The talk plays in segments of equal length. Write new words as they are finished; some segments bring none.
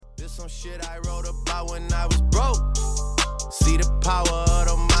some shit I wrote about when I was broke. See, the power of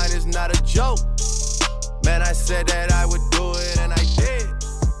the mind is not a joke. Man, I said that I would do it and I did.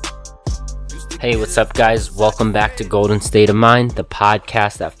 Hey, what's up, guys? Welcome back to Golden State of Mind, the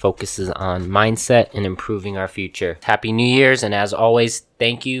podcast that focuses on mindset and improving our future. Happy New Year's, and as always,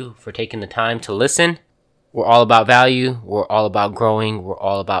 thank you for taking the time to listen. We're all about value. We're all about growing. We're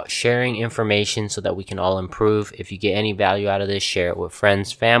all about sharing information so that we can all improve. If you get any value out of this, share it with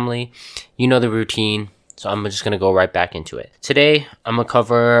friends, family. You know the routine. So I'm just going to go right back into it. Today, I'm going to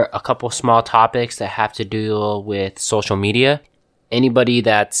cover a couple small topics that have to do with social media. Anybody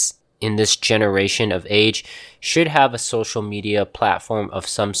that's in this generation of age should have a social media platform of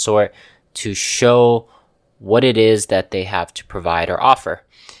some sort to show what it is that they have to provide or offer.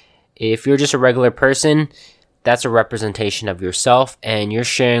 If you're just a regular person, that's a representation of yourself, and you're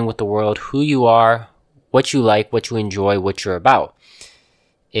sharing with the world who you are, what you like, what you enjoy, what you're about.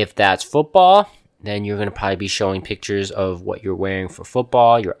 If that's football, then you're going to probably be showing pictures of what you're wearing for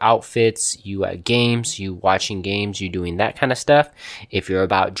football, your outfits, you at games, you watching games, you doing that kind of stuff. If you're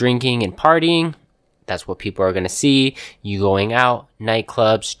about drinking and partying, that's what people are going to see. You going out,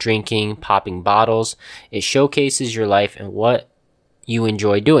 nightclubs, drinking, popping bottles. It showcases your life and what you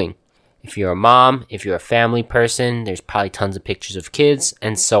enjoy doing. If you're a mom, if you're a family person, there's probably tons of pictures of kids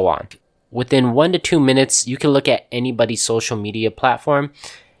and so on. Within 1 to 2 minutes, you can look at anybody's social media platform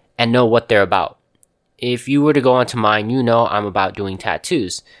and know what they're about. If you were to go onto mine, you know I'm about doing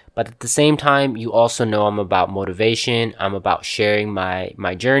tattoos. But at the same time, you also know I'm about motivation. I'm about sharing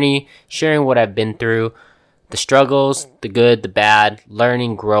my journey, sharing what I've been through, the struggles, the good, the bad,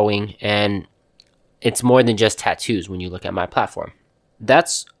 learning, growing, and it's more than just tattoos when you look at my platform.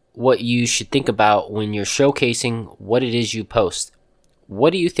 That's what you should think about when you're showcasing what it is you post.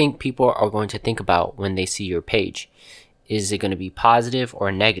 What do you think people are going to think about when they see your page? Is it going to be positive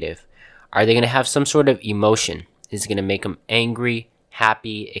or negative? Are they going to have some sort of emotion? Is it going to make them angry,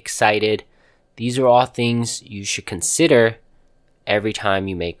 happy, excited? These are all things you should consider every time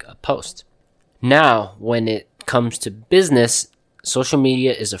you make a post. Now, when it comes to business, social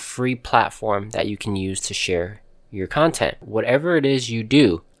media is a free platform that you can use to share your content. Whatever it is you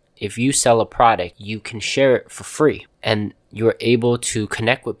do, if you sell a product, you can share it for free. And you're able to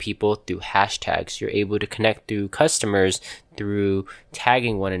connect with people through hashtags. You're able to connect through customers through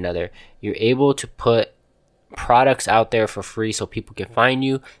tagging one another. You're able to put products out there for free so people can find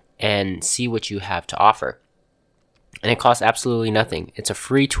you and see what you have to offer. And it costs absolutely nothing. It's a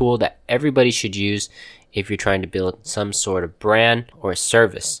free tool that everybody should use if you're trying to build some sort of brand or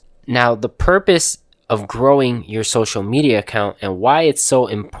service. Now, the purpose of growing your social media account and why it's so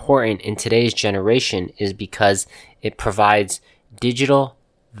important in today's generation is because it provides digital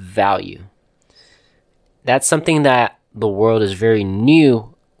value. That's something that the world is very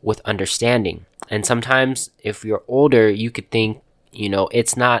new with understanding. And sometimes if you're older, you could think,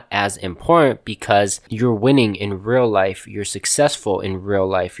 it's not as important because you're winning in real life, you're successful in real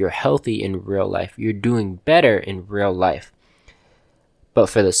life, you're healthy in real life, you're doing better in real life. But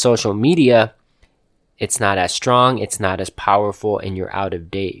for the social media, it's not as strong, it's not as powerful, and you're out of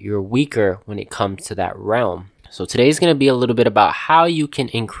date. You're weaker when it comes to that realm. So today's going to be a little bit about how you can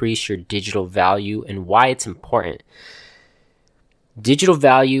increase your digital value and why it's important. Digital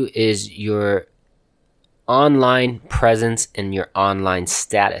value is your online presence and your online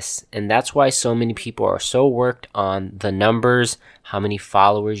status. And that's why so many people are so worked on the numbers, how many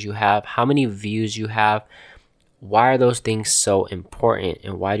followers you have, how many views you have. Why are those things so important,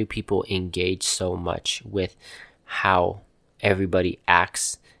 and why do people engage so much with how everybody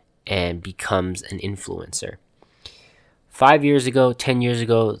acts and becomes an influencer? 5 years ago, 10 years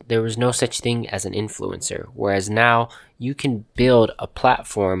ago, there was no such thing as an influencer, whereas now you can build a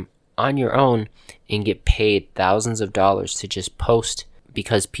platform on your own and get paid thousands of dollars to just post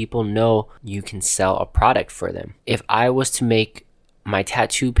because people know you can sell a product for them. If I was to make my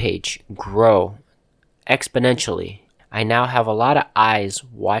tattoo page grow exponentially, I now have a lot of eyes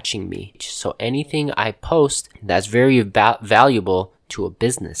watching me. So anything I post that's very valuable to a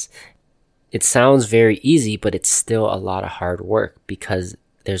business. It sounds very easy, but it's still a lot of hard work because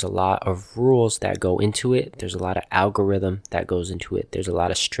there's a lot of rules that go into it. There's a lot of algorithm that goes into it. There's a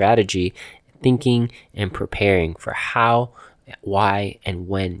lot of strategy, thinking, and preparing for how, why, and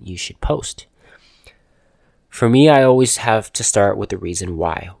when you should post. For me, I always have to start with the reason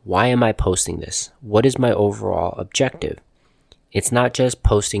why. Why am I posting this? What is my overall objective? It's not just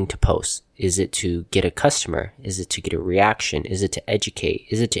posting to post. Is it to get a customer? Is it to get a reaction? Is it to educate?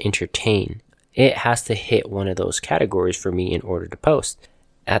 Is it to entertain? It has to hit one of those categories for me in order to post.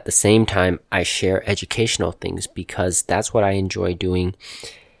 At the same time, I share educational things because that's what I enjoy doing.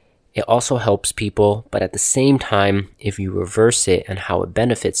 It also helps people, but at the same time, if you reverse it and how it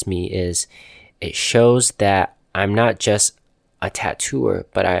benefits me is it shows that I'm not just a tattooer,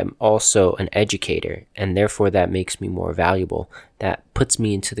 but I'm also an educator, and therefore that makes me more valuable. That puts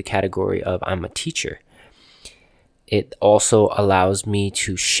me into the category of I'm a teacher. It also allows me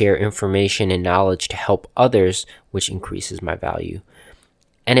to share information and knowledge to help others, which increases my value.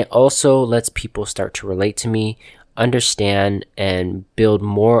 And it also lets people start to relate to me, understand, and build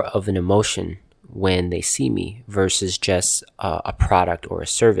more of an emotion when they see me versus just a product or a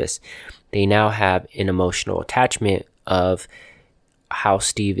service. They now have an emotional attachment of how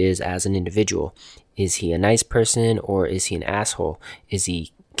Steve is as an individual. Is he a nice person or is he an asshole? Is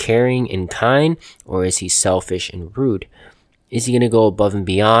he caring and kind or is he selfish and rude? Is he going to go above and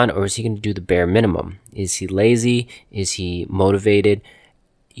beyond or is he going to do the bare minimum? Is he lazy? Is he motivated?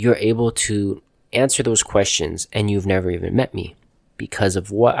 You're able to answer those questions, and you've never even met me because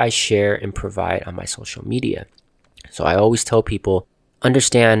of what I share and provide on my social media. So I always tell people,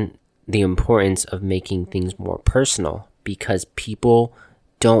 understand the importance of making things more personal, because people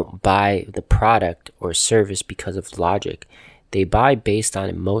don't buy the product or service because of logic. They buy based on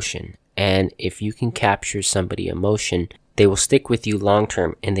emotion. And if you can capture somebody's emotion, they will stick with you long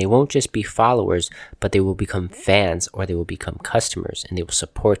term, and they won't just be followers, but they will become fans or they will become customers and they will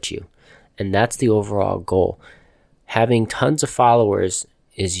support you. And that's the overall goal. Having tons of followers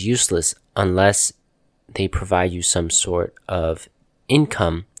is useless unless they provide you some sort of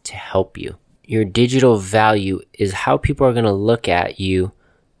income to help you. Your digital value is how people are going to look at you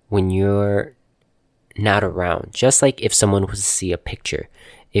when you're not around. Just like if someone was to see a picture.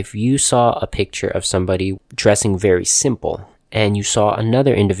 If you saw a picture of somebody dressing very simple and you saw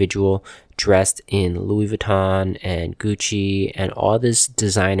another individual dressed in Louis Vuitton and Gucci and all this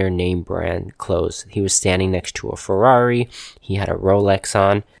designer name brand clothes. He was standing next to a Ferrari. He had a Rolex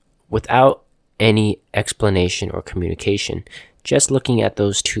on. Without any explanation or communication, just looking at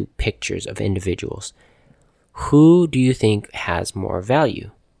those two pictures of individuals, who do you think has more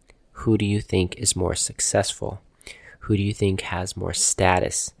value? Who do you think is more successful? Who do you think has more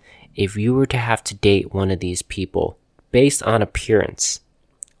status? If you were to have to date one of these people based on appearance,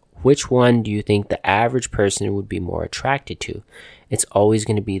 which one do you think the average person would be more attracted to? It's always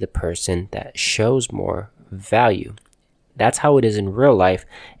going to be the person that shows more value. That's how it is in real life,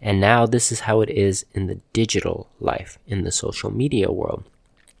 and now this is how it is in the digital life, in the social media world.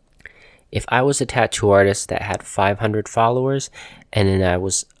 If I was a tattoo artist that had 500 followers, and then I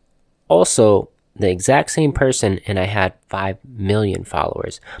was also the exact same person and I had 5 million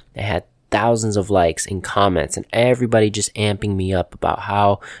followers, I had thousands of likes and comments and everybody just amping me up about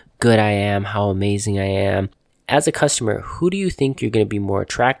how good I am, how amazing I am. As a customer, who do you think you're going to be more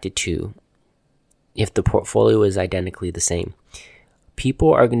attracted to if the portfolio is identically the same?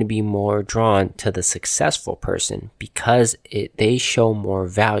 People are going to be more drawn to the successful person because they show more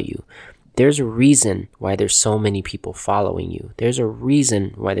value. There's a reason why there's so many people following you. There's a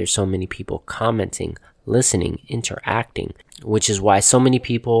reason why there's so many people commenting, listening, interacting, which is why so many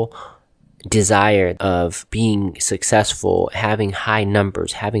people desire of being successful, having high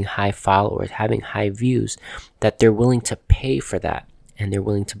numbers, having high followers, having high views, that they're willing to pay for that. And they're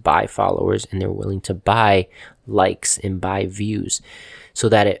willing to buy followers and they're willing to buy likes and buy views, so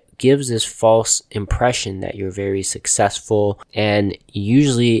that it gives this false impression that you're very successful. And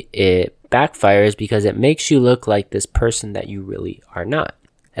usually it backfires because it makes you look like this person that you really are not.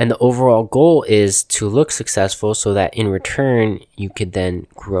 And the overall goal is to look successful so that in return, you could then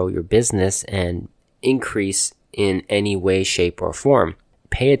grow your business and increase in any way, shape, or form.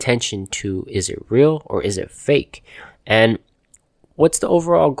 Pay attention to, is it real or is it fake? And what's the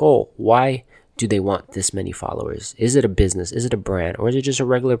overall goal? Why do they want this many followers? Is it a business? Is it a brand? Or is it just a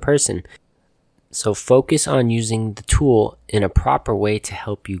regular person? So focus on using the tool in a proper way to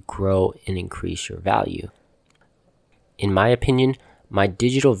help you grow and increase your value. In my opinion, my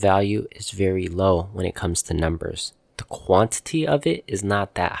digital value is very low when it comes to numbers. The quantity of it is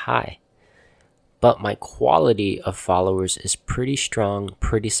not that high. But my quality of followers is pretty strong,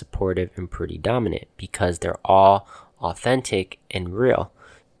 pretty supportive, and pretty dominant because they're all authentic and real.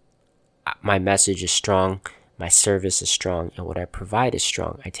 My message is strong, my service is strong, and what I provide is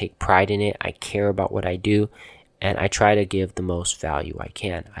strong. I take pride in it, I care about what I do, and I try to give the most value I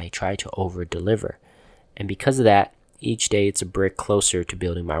can. I try to over-deliver. And because of that, each day it's a brick closer to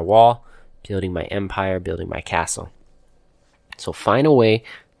building my wall, building my empire, building my castle. So find a way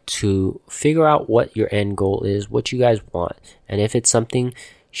to figure out what your end goal is, what you guys want. And if it's something,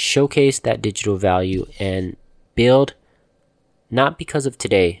 showcase that digital value and build, not because of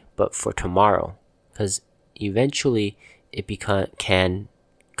today, but for tomorrow. Because eventually it can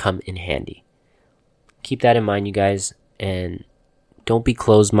come in handy. Keep that in mind, you guys, and don't be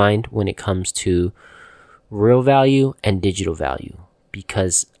closed-minded when it comes to real value and digital value,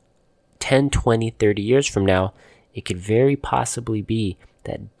 because 10, 20, 30 years from now, it could very possibly be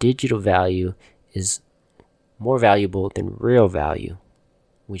that digital value is more valuable than real value,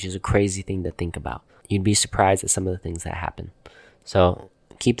 which is a crazy thing to think about. You'd be surprised at some of the things that happen. So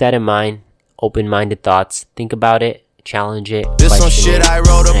keep that in mind. Open-minded thoughts. Think about it. Challenge it. This some shit I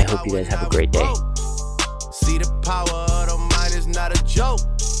wrote and I hope you guys have a great day. See, the power of the mind is not a joke.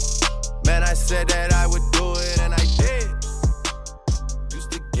 Man, I said that I would do